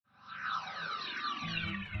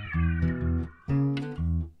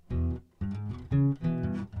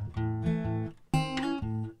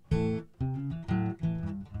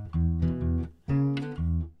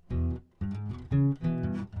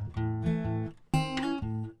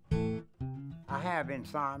have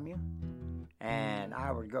insomnia, and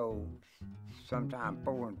I would go sometimes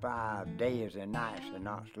 4 and 5 days and nights and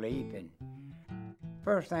not sleep. And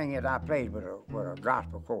first thing is I played with a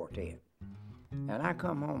gospel quartet. And I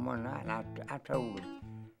come home one night and I told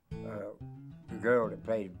the girl that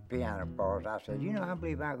played piano for us, I said, you know, I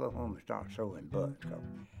believe I'll go home and start sewing buttons, 'cause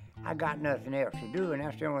I got nothing else to do, and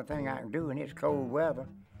that's the only thing I can do, and it's cold weather.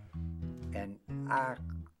 And I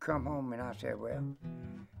come home and I said, well,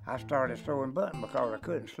 I started sewing buttons because I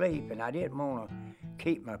couldn't sleep, and I didn't want to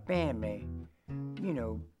keep my family, you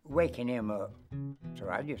know, waking them up. So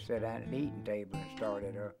I just sat down at the eating table and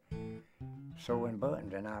started sewing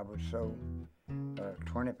buttons, and I would sew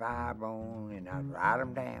 25 on, and I'd write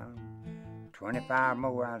them down. 25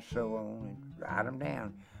 more I'd sew on and write them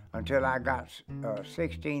down until I got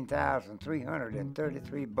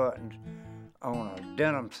 16,333 buttons on a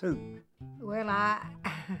denim suit. Well, I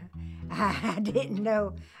didn't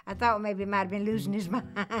know. I thought maybe he might have been losing his mind.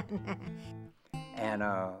 And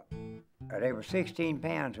they were 16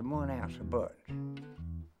 pounds and 1 ounce of buttons.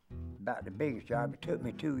 About the biggest job. It took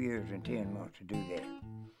me 2 years and 10 months to do that.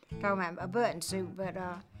 Talking about a button suit, but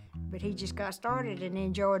he just got started and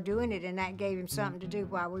enjoyed doing it, and that gave him something to do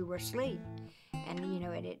while we were asleep. And you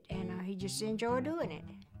know, he just enjoyed doing it.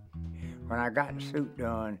 When I got the suit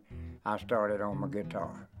done, I started on my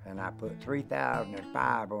guitar, and I put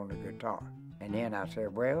 3,005 on the guitar. And then I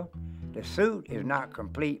said, well, the suit is not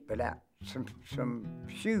complete without some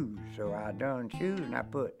shoes. So I done shoes, and I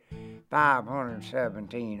put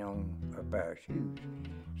 517 on a pair of shoes.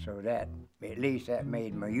 So that, at least that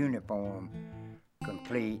made my uniform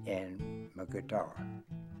complete and my guitar.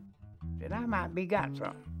 Said, I might be got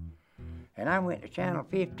something. And I went to Channel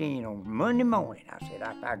 15 on Monday morning. I said,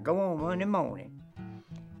 if I go on Monday morning,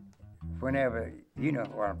 whenever, you know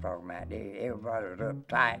what I'm talking about, everybody was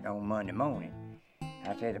uptight on Monday morning.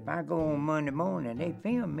 I said, if I go on Monday morning and they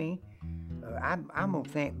film me, I'm gonna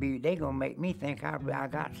think, they gonna make me think I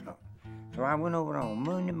got something. So I went over on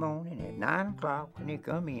Monday morning at 9 o'clock when they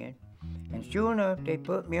come in, and sure enough, they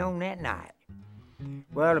put me on that night.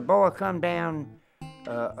 Well, the boy come down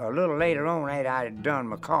a little later on. I had done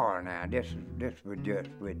my car now. This was just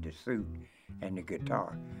with the suit and the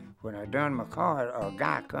guitar. When I done my car, a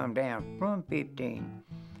guy come down from 15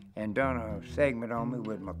 and done a segment on me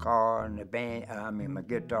with my car and my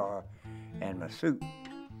guitar and my suit,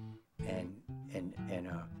 and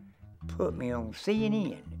put me on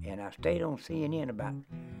CNN. And I stayed on CNN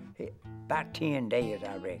about 10 days,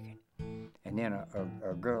 I reckon. And then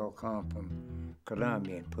a girl come from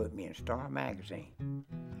Columbia and put me in Star Magazine.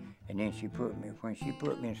 And then when she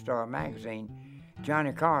put me in Star Magazine,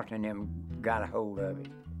 Johnny Carson and them got a hold of it.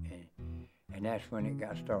 And that's when it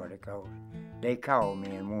got started, because they called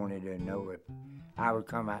me and wanted to know if I would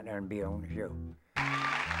come out there and be on the show.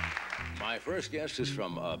 My first guest is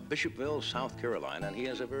from Bishopville, South Carolina, and he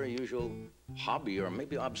has a very usual hobby, or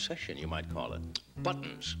maybe obsession, you might call it: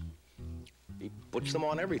 buttons. He puts them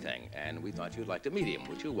on everything, and we thought you'd like to meet him.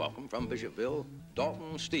 Would you welcome from Bishopville,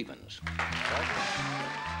 Dalton Stevens.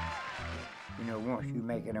 You know, once you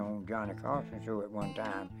make it on Johnny Carson show at one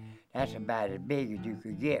time, that's about as big as you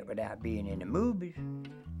could get without being in the movies.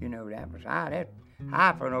 You know, that was high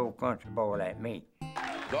for an old country boy like me.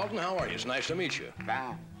 Dalton, how are you? It's nice to meet you.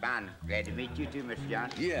 Fine, fine. Glad to meet you too, Mr.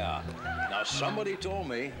 Johnson. Yeah. Now, somebody told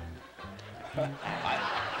me,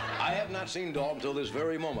 I have not seen Dalton till this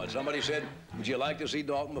very moment. Somebody said, would you like to see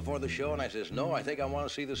Dalton before the show? And I says, no, I think I want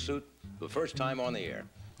to see the suit the first time on the air.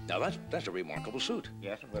 Now, that's a remarkable suit.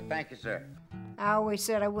 Yes, well, thank you, sir. I always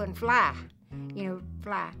said I wouldn't fly,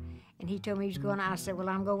 fly. And he told me he was going. I said, well,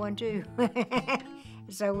 I'm going too.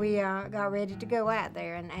 So we got ready to go out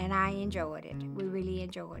there, and I enjoyed it. We really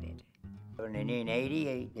enjoyed it. And then in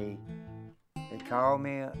 '88, they called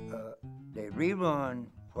me, they rerun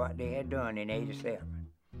what they had done in '87,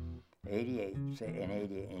 '88, and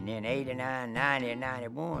 '80, and then '89, '90, and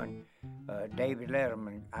 '91, David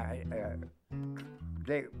Letterman, I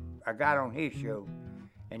got on his show,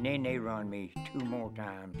 and then they run me 2 more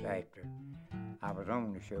times after I was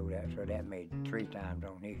on the show, so that made 3 times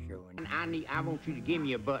on his show. I want you to give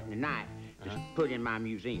me a button tonight to put in my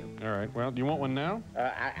museum. All right. Well, do you want one now?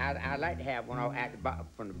 I'd like to have one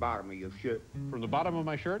from the bottom of your shirt. From the bottom of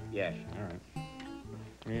my shirt? Yes. All right.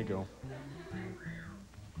 There you go.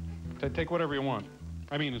 Take whatever you want.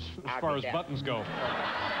 I mean, as far as buttons go.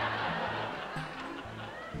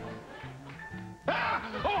 Ah!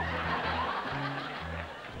 Oh!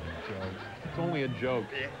 It's only a joke.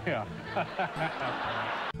 Yeah.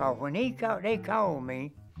 When they called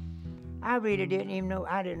me, I really didn't even know.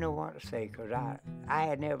 I didn't know what to say, because I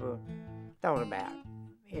had never thought about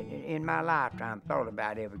in my lifetime thought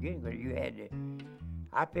about ever getting. But you had to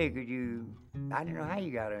I figured I didn't know how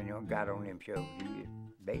you got on them shows.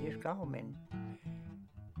 They just called me. And,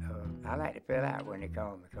 I like to fill out when they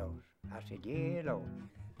call me, because I said, yeah, Lord.